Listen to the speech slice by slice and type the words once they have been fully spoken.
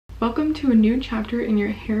Welcome to a new chapter in your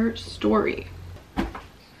hair story.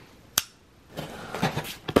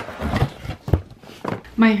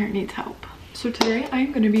 My hair needs help. So today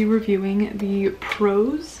I'm going to be reviewing the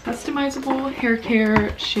Prose customizable hair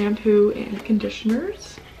care shampoo and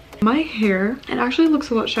conditioners. My hair, it actually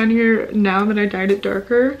looks a lot shinier now that I dyed it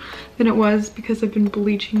darker than it was because I've been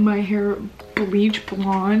bleaching my hair bleach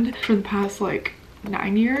blonde for the past like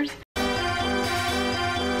 9 years.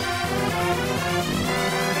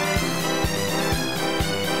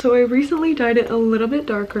 So I recently dyed it a little bit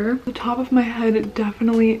darker. The top of my head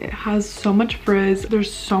definitely has so much frizz.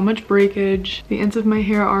 There's so much breakage. The ends of my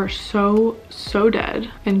hair are so dead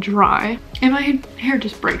and dry. And my hair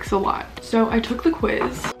just breaks a lot. So I took the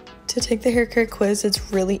quiz. To take the hair care quiz,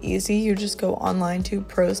 it's really easy. You just go online to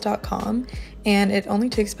prose.com and it only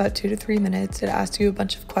takes about 2 to 3 minutes. It asks you a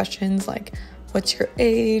bunch of questions like, what's your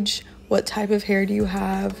age? What type of hair do you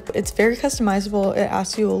have? It's very customizable. It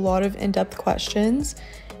asks you a lot of in-depth questions.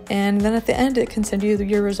 And then at the end, it can send you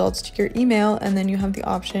your results to your email, and then you have the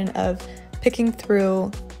option of picking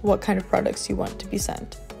through what kind of products you want to be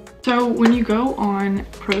sent. So when you go on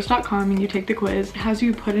prose.com and you take the quiz, it has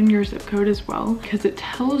you put in your zip code as well, because it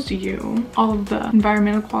tells you all of the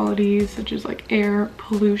environmental qualities such as like air,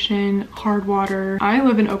 pollution, hard water. I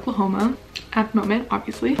live in Oklahoma at the moment,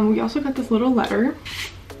 obviously. And we also got this little letter.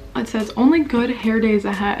 It says, only good hair days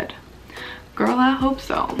ahead. Girl, I hope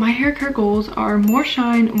so. My hair care goals are more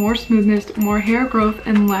shine, more smoothness, more hair growth,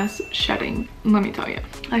 and less shedding. Let me tell you,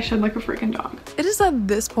 I shed like a freaking dog. It is at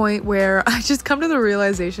this point where I just come to the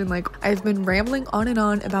realization, like, I've been rambling on and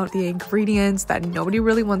on about the ingredients that nobody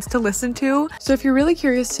really wants to listen to. So if you're really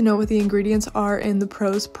curious to know what the ingredients are in the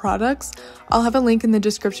Prose products, I'll have a link in the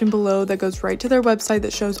description below that goes right to their website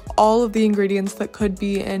that shows all of the ingredients that could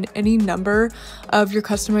be in any number of your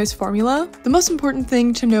customized formula. The most important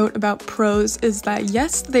thing to note about Prose is that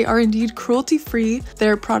yes, they are indeed cruelty-free.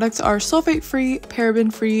 Their products are sulfate-free,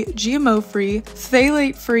 paraben-free, GMO-free,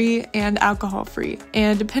 phthalate-free, and alcohol-free.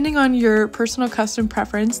 And depending on your personal custom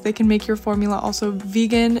preference, they can make your formula also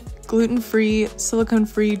vegan, gluten-free,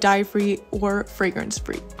 silicone-free, dye-free, or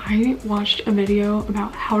fragrance-free. I watched a video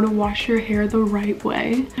about how to wash your hair the right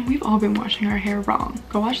way, and we've all been washing our hair wrong.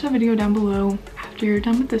 Go watch that video down below after you're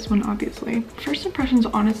done with this one, obviously. First impressions,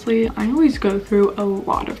 honestly, I always go through a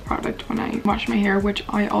lot of product when I wash my hair, which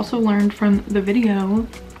I also learned from the video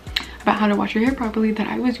about how to wash your hair properly that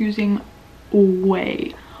I was using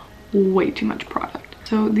way too much product.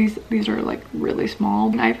 So these are like really small,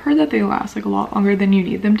 and I've heard that they last like a lot longer than you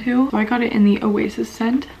need them to. So I got it in the Oasis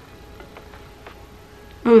scent.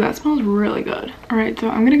 Oh, that smells really good. All right, so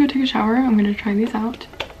I'm gonna go take a shower. I'm gonna try these out.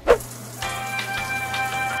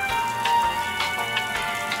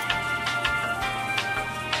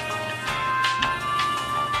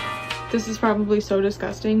 This is probably so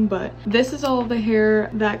disgusting, but this is all of the hair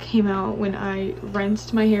that came out when I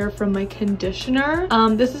rinsed my hair from my conditioner.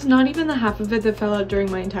 This is not even the half of it that fell out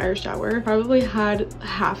during my entire shower. Probably had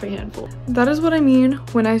half a handful. That is what I mean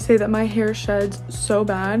when I say that my hair sheds so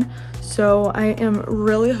bad. So I am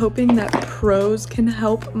really hoping that Prose can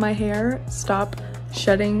help my hair stop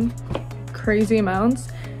shedding crazy amounts,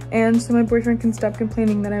 and so my boyfriend can stop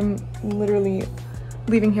complaining that I'm literally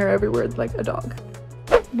leaving hair everywhere like a dog.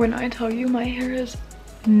 When I tell you my hair has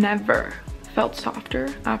never felt softer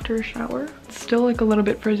after a shower. It's still like a little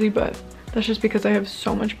bit frizzy, but that's just because I have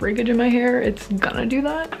so much breakage in my hair. It's gonna do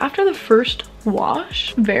that. After the first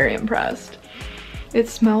wash, very impressed. It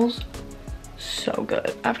smells so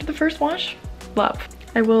good. After the first wash, love.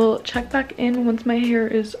 I will check back in once my hair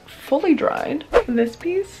is fully dried. This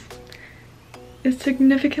piece is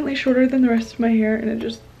significantly shorter than the rest of my hair, and it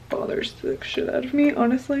just bothers the shit out of me,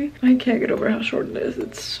 honestly. I can't get over how short it is.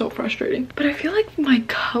 It's so frustrating. But I feel like my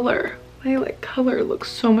color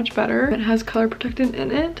looks so much better. It has color protectant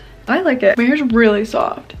in it. I like it. My hair's really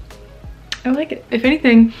soft. I like it. If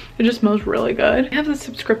anything, it just smells really good. I have the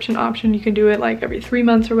subscription option. You can do it like every 3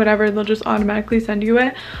 months or whatever. They'll just automatically send you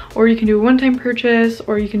it, or you can do a one-time purchase,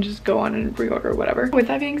 or you can just go on and reorder, whatever. With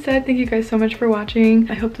that being said, thank you guys so much for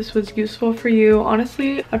watching. I hope this was useful for you.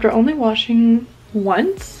 Honestly, after only washing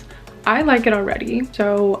once, I like it already,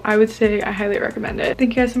 so I would say I highly recommend it.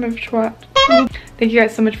 Thank you guys so much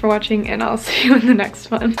for watching, and I'll see you in the next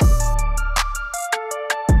one.